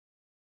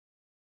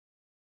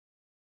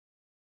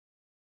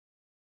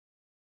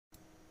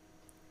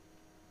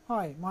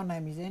Hi, my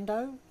name is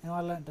Endo and I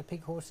learnt to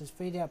pick horses'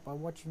 feet out by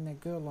watching that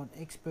girl on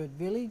Expert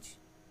Village.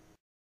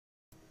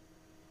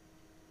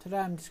 Today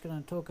I'm just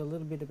going to talk a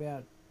little bit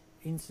about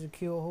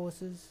insecure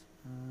horses.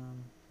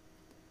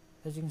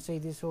 As you can see,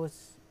 this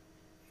horse,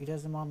 he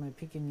doesn't mind me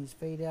picking his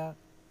feet out.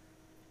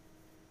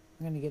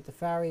 I'm going to get the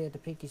farrier to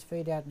pick his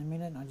feet out in a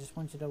minute. I just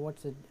want you to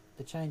watch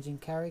the change in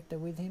character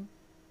with him.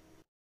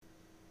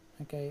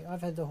 Okay,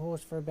 I've had the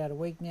horse for about a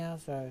week now,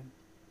 so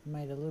I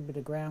made a little bit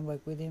of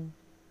groundwork with him.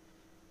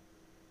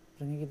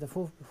 I'm going to give the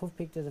hoof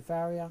pick to the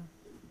farrier.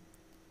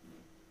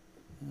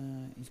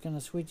 He's going to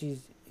switch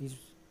his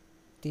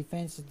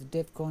defense to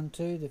Defcon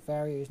 2. The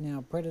farrier is now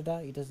a predator.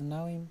 He doesn't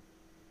know him.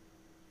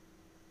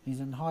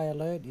 He's on high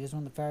alert. He doesn't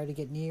want the farrier to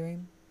get near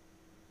him.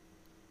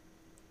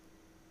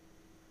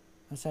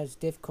 I say it's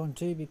Defcon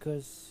 2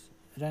 because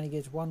it only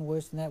gets one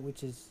worse than that,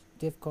 which is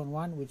Defcon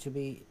 1, which would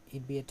be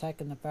he'd be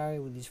attacking the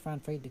farrier with his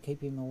front feet to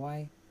keep him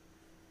away.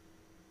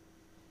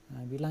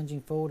 Be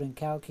lunging forward and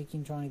cow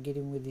kicking, trying to get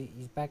him with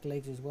his back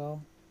legs as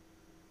well.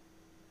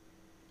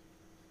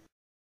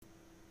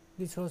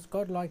 This horse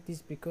got like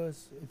this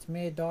because its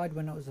mare died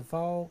when it was a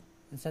foal.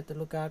 It's had to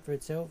look after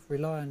itself,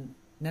 rely on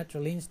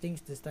natural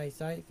instincts to stay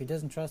safe. He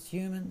doesn't trust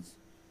humans,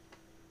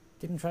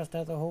 didn't trust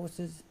other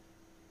horses,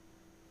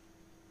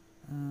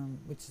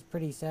 which is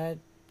pretty sad,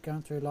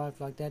 going through life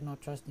like that, not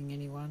trusting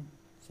anyone.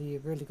 So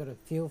you've really got to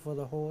feel for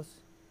the horse.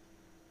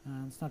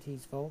 It's not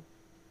his fault.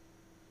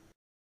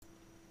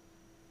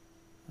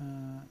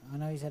 I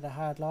know he's had a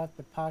hard life,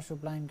 but partial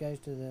blame goes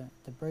to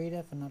the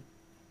breeder for not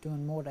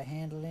doing more to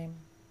handle him.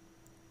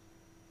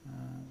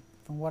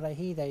 From what I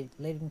hear, they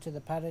led him to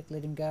the paddock,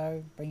 let him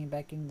go, bring him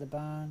back into the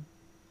barn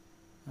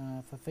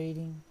for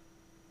feeding.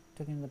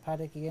 Took him to the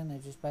paddock again. They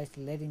just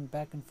basically led him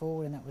back and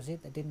forward, and that was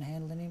it. They didn't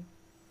handle him.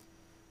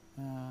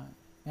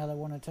 Now they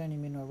want to turn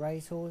him into a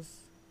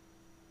racehorse.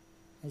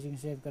 As you can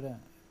see, I've got a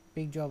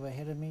big job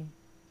ahead of me.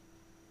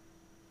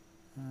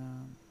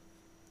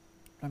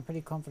 I'm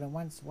pretty confident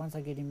once I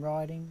get him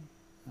riding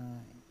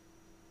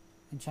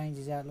and change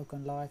his outlook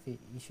on life, he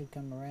should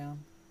come around.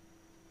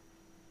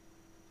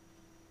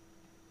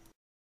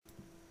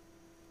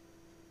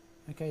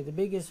 Okay, the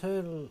biggest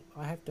hurdle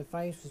I have to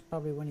face is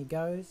probably when he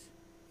goes.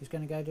 He's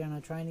going to go down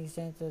a training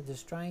centre to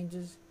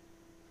strangers.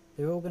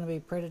 They're all going to be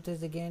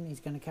predators again. He's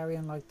going to carry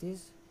on like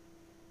this.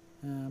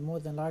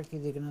 More than likely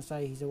they're going to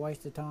say he's a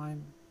waste of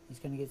time, he's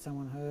going to get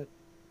someone hurt,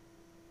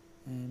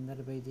 and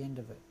that'll be the end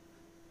of it.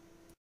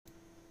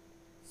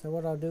 So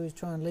what I'll do is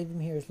try and leave him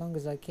here as long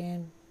as I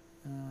can.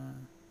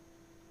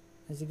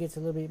 As he gets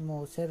a little bit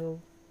more settled,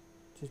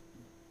 just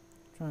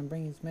try and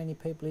bring as many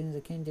people in as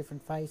I can,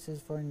 different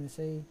faces for him to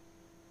see.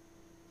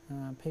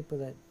 People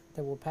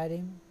that will pat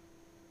him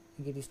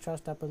and get his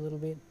trust up a little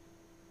bit.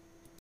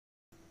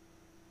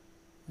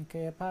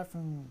 Okay, apart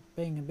from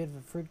being a bit of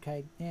a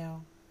fruitcake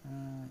now,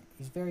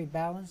 he's very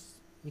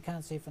balanced. You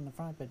can't see it from the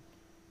front, but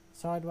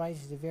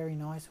sideways he's a very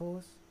nice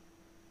horse.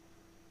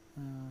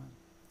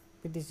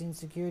 With this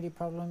insecurity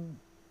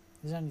problem,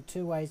 there's only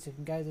two ways it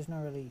can go. There's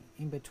no really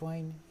in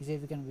between. He's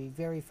either going to be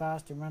very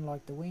fast and run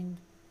like the wind,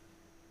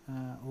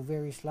 or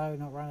very slow,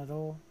 not run at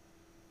all.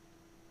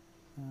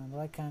 But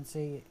I can't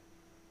see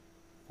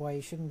why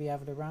he shouldn't be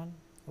able to run.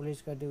 All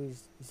he's got to do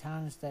is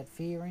harness that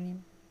fear in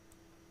him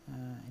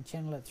and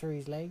channel it through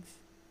his legs.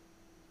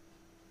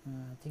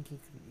 I think he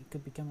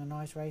could become a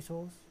nice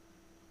racehorse.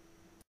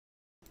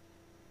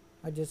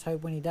 I just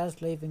hope when he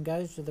does leave and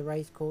goes to the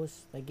race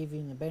course, they give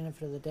him the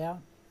benefit of the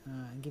doubt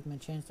and give him a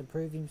chance to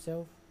prove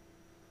himself.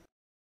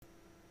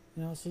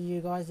 And I'll see you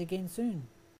guys again soon.